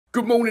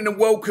Good morning and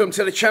welcome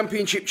to the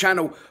Championship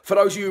channel. For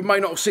those of you who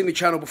may not have seen the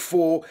channel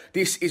before,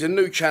 this is a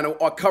new channel.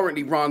 I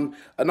currently run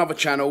another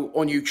channel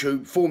on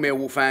YouTube for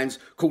Millwall fans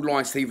called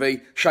Lions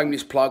TV.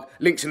 Shameless plug.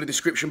 Links in the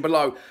description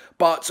below.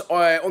 But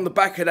I, on the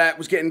back of that,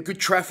 was getting good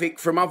traffic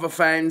from other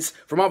fans,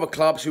 from other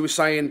clubs who were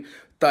saying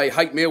they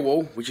hate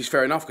Millwall, which is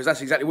fair enough because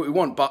that's exactly what we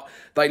want. But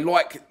they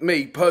like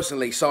me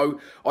personally. So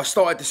I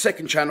started the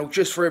second channel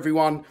just for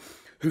everyone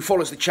who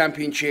follows the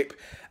Championship.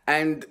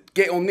 And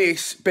get on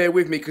this, bear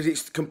with me, because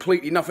it's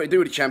completely nothing to do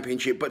with the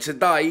Championship. But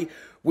today,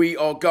 we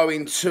are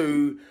going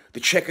to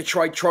the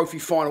Checkatrade Trophy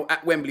final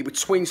at Wembley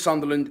between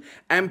Sunderland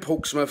and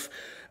Portsmouth.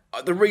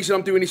 The reason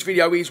I'm doing this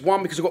video is,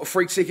 one, because I've got a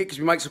free ticket because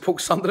we make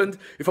support Sunderland,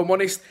 if I'm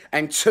honest.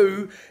 And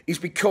two, is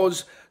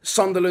because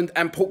Sunderland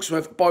and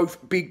Portsmouth,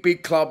 both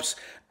big clubs,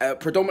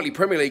 predominantly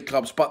Premier League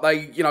clubs, but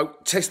they, you know,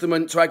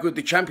 testament to how good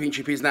the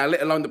Championship is now,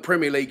 let alone the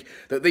Premier League,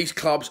 that these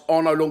clubs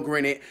are no longer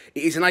in it.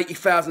 It is an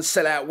 80,000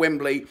 sellout at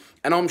Wembley,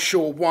 and I'm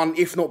sure one,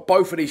 if not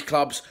both of these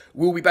clubs,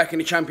 will be back in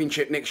the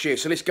Championship next year.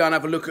 So let's go and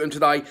have a look at them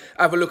today,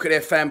 have a look at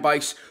their fan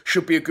base.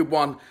 Should be a good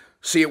one.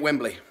 See you at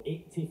Wembley.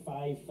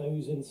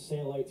 85,000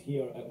 sellout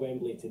here at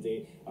Wembley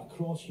today.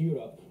 Across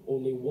Europe,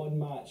 only one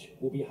match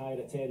will be higher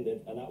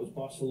attended, and that was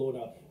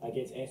Barcelona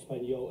against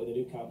Espanyol in the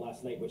Nou Camp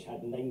last night, which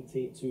had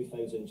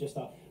 92,000. Just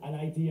an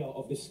idea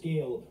of the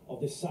scale, of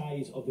the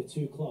size of the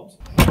two clubs.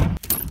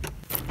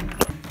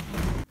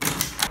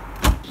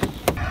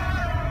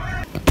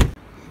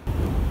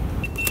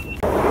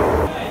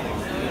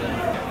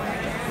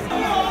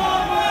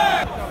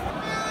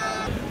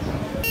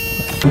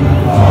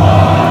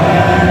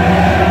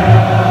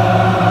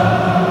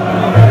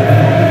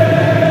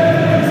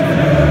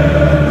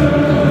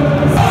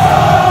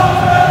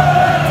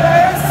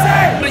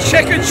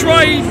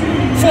 Checkatrade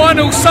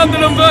final,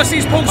 Sunderland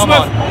versus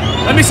Portsmouth,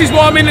 and this is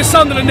why I'm in the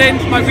Sunderland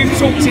end. Mate, we've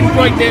talked in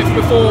great depth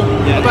before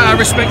about our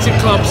respective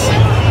clubs,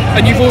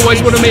 and you've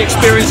always wanted me to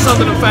experience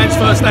Sunderland fans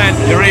firsthand.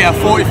 You're here,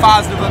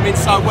 40,000 of them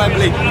inside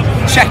Wembley,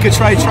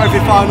 Checkatrade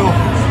Trophy final.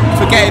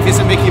 Forget if it's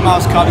a Mickey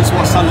Mouse Cup, it's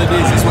what Sunderland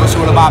is, it's what it's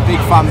all about.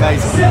 Big fan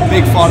base,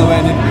 big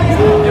following,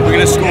 and we're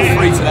going to score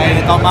 3 today, and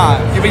it don't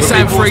matter. You've been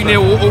saying 3-0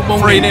 all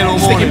morning, 3-0 all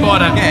morning. sticking by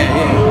that.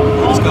 Yeah.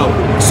 Let's go.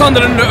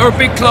 Sunderland are a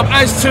big club,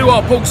 as too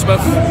are Portsmouth.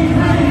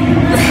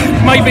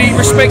 Maybe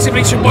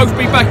respectively should both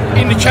be back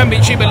in the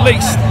Championship at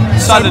least.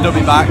 Sunderland will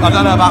be back. I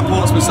don't know about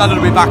Portsmouth.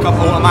 Sunderland will be back up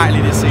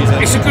automatically this season.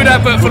 It's a good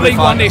advert for League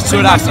One. There's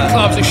two massive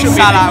clubs. It should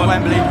be at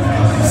Wembley.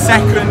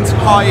 Second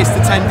highest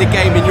attended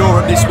game in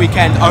Europe this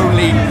weekend,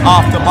 only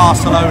after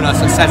Barcelona,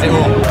 so it says it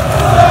all.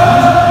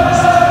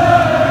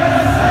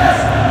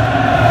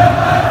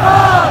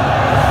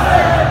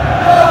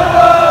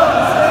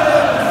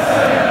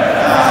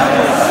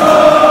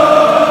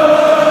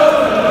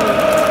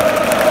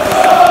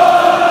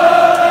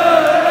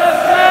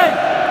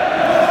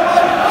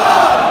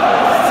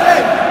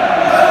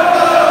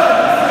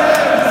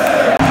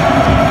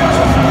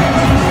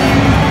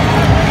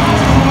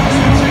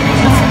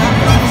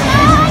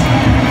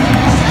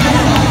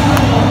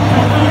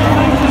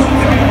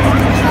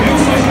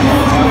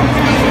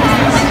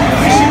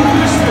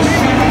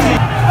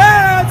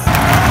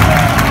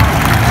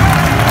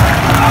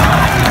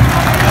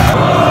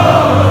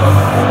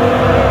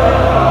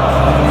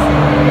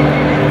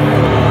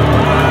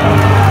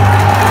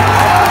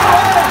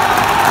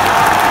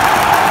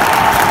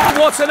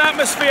 What an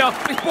atmosphere.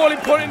 It's boiling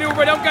point in the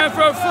already. I'm going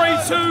for a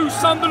 3-2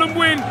 Sunderland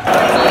win.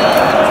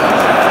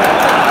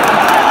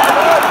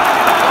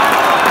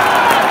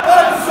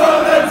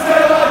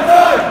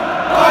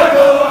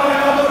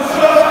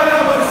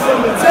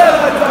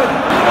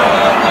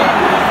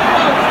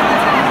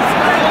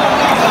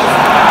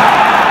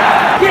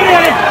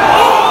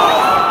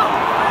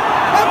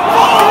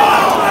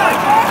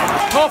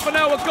 Half an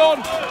hour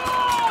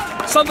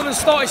gone. Sunderland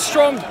started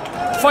strong.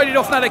 Faded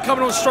off now, they're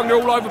coming on strong,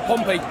 they're all over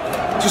Pompey.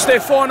 Just their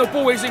final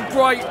ball isn't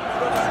great.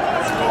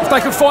 If they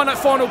can find that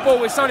final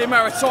ball, it's only a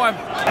matter of time.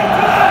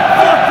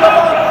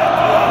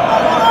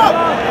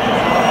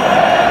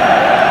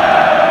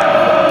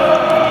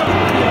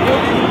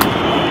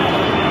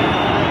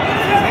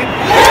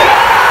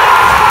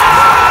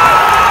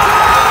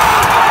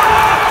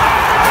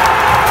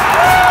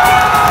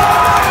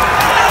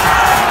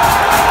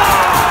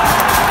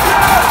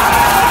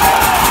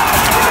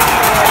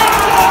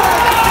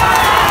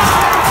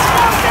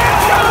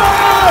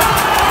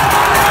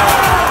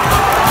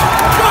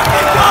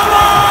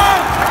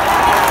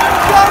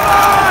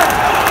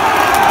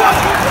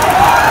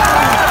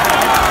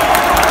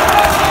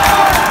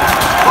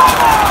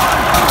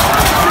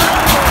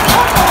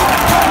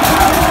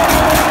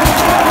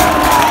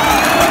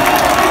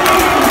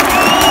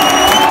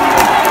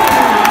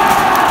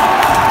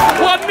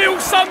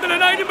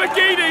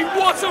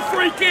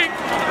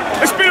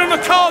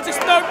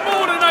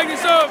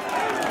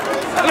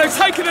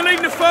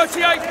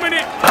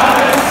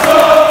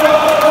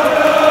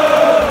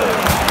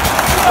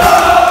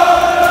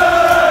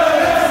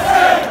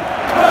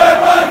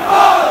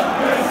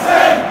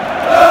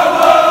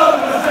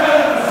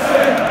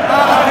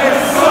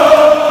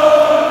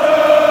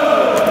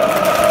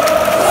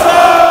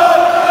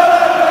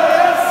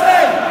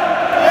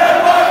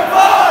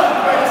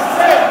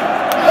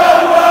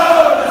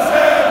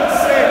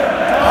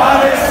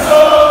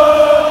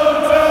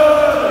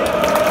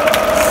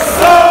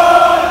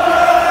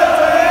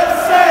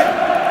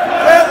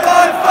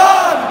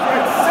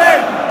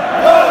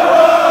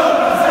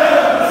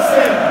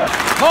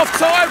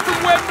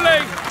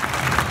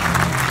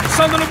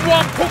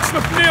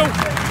 Portsmouth 0.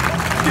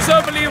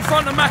 Deservedly in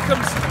front of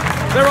Mackems.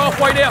 They're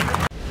halfway there.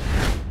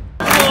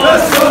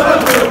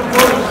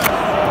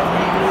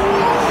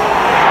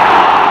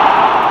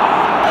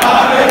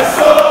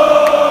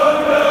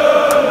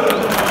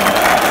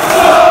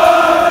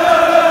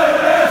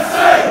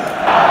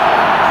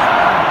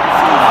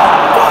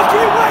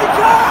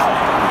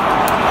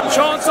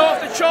 Chance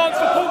after chance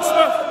for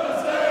Portsmouth.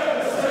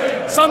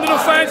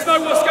 Sunderland fans know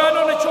what's going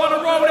on. They're trying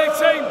to roll their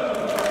team.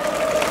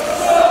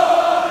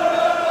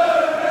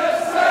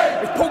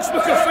 If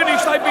Portsmouth could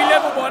finish, they'd be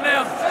level by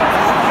now.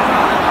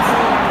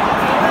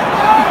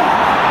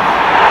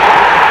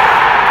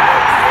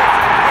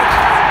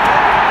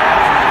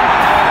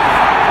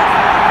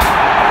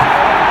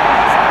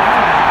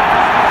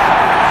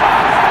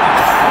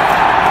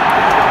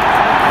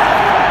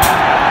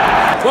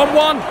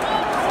 1-1.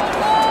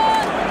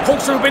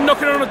 Portsmouth have been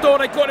knocking on the door.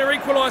 They got their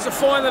equaliser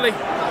finally.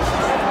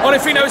 I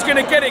didn't think they was going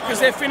to get it because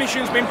their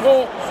finishing's been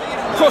poor.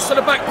 Cross to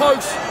the back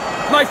post.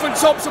 Nathan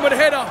Thompson with a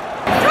header.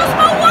 Just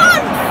for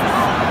once!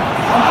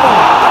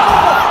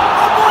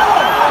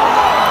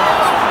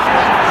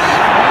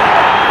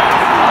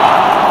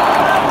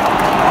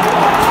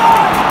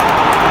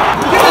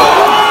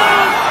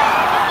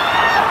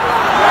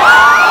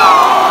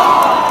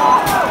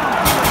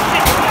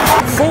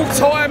 Full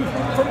time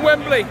from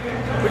Wembley.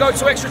 We go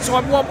to extra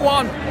time,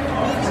 1-1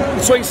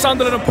 between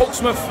Sunderland and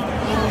Portsmouth.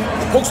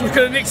 Portsmouth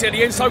could have nicked it at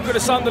the end, so could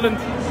have Sunderland.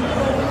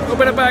 Not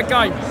been a bad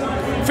game.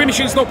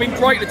 Finishing's not been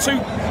great. The two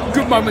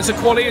good moments of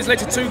quality has led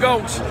to 2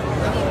 goals.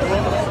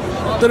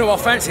 Don't know what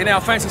I fancy now. I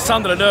fancied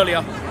Sunderland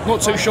earlier.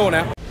 Not too sure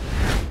now.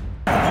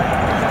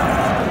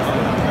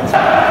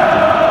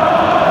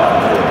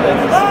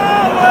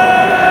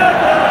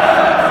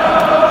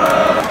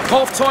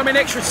 Half time in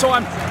extra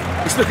time.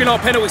 It's looking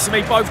like penalties to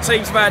me. Both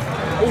teams have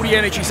had all the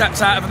energy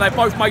zapped out of them. They've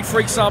both made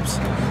 3 subs.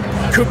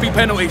 Could be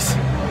penalties,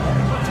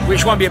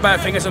 which won't be a bad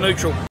thing as a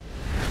neutral.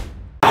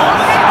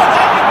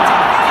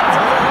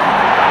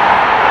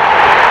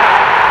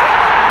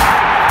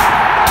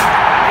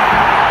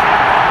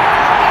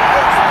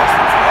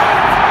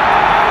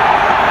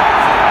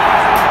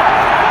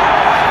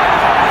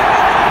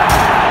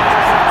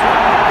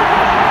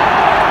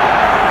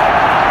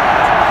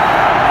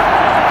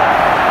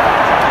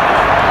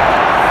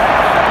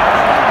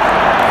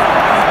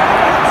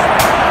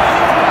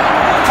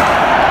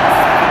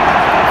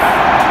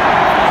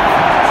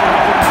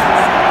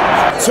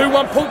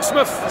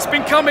 Portsmouth, it's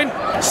been coming.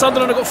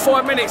 Sunderland have got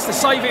 5 minutes to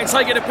save it and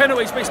take it to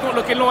penalties, but it's not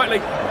looking likely.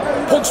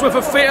 Portsmouth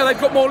are fitter, they've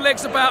got more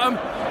legs about them.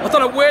 I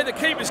don't know where the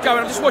keeper's going,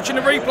 I'm just watching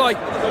the replay.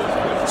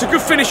 It's a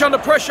good finish under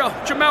pressure.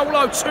 Jamal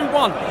Lowe,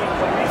 2-1.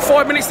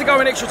 5 minutes to go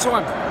in extra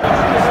time.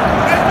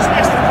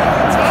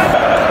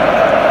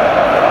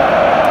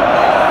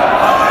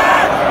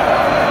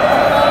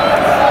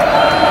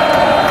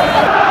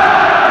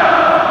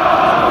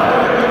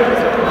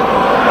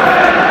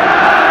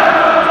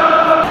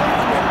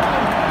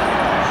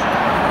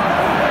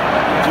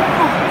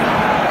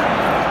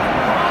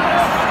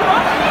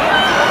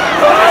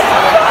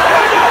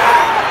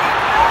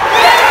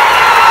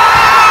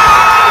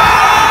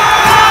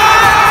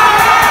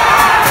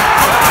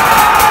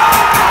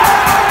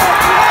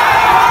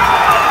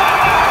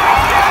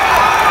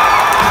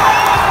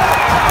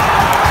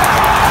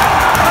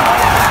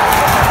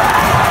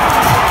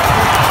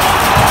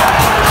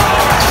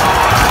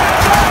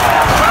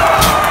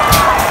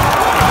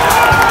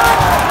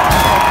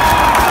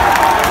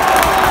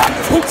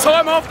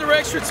 Time after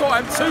extra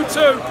time,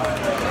 2-2.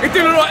 It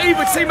didn't look like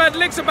either team had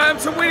legs about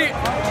them to win it.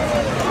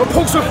 But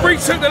Portsmouth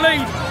retook the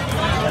lead.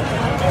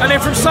 And then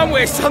from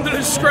somewhere,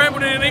 Sunderland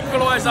scrambled in an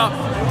equaliser.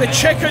 The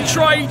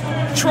Checkatrade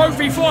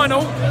trophy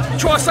final.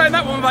 Try saying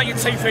that one without your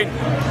teeth in.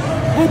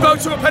 We'll go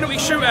to a penalty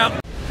shootout.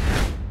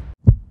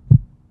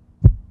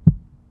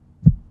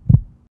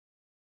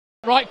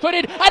 Right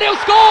footed, and he'll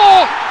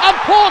score! And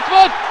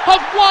Portsmouth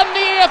have won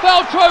the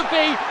EFL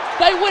trophy.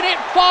 They win it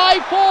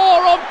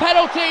 5-4 on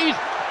penalties.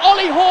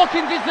 Ollie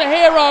Hawkins is the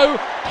hero.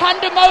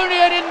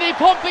 Pandemonium in the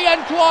Pompey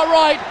end to our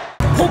right.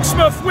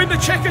 Portsmouth win the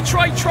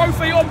Checkatrade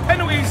trophy on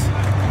penalties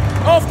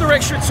after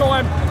extra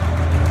time.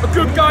 A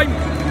good game,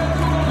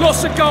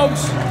 lots of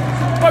goals.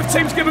 Both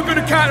teams give a good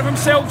account of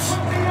themselves.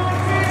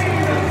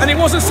 And it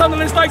wasn't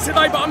Sunderland's day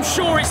today, but I'm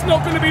sure it's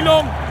not going to be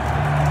long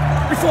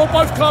before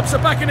both clubs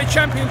are back in the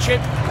Championship.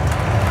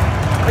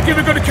 They give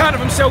a good account of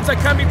themselves, they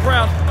can be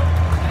proud.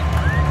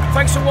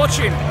 Thanks for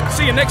watching.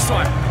 See you next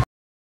time.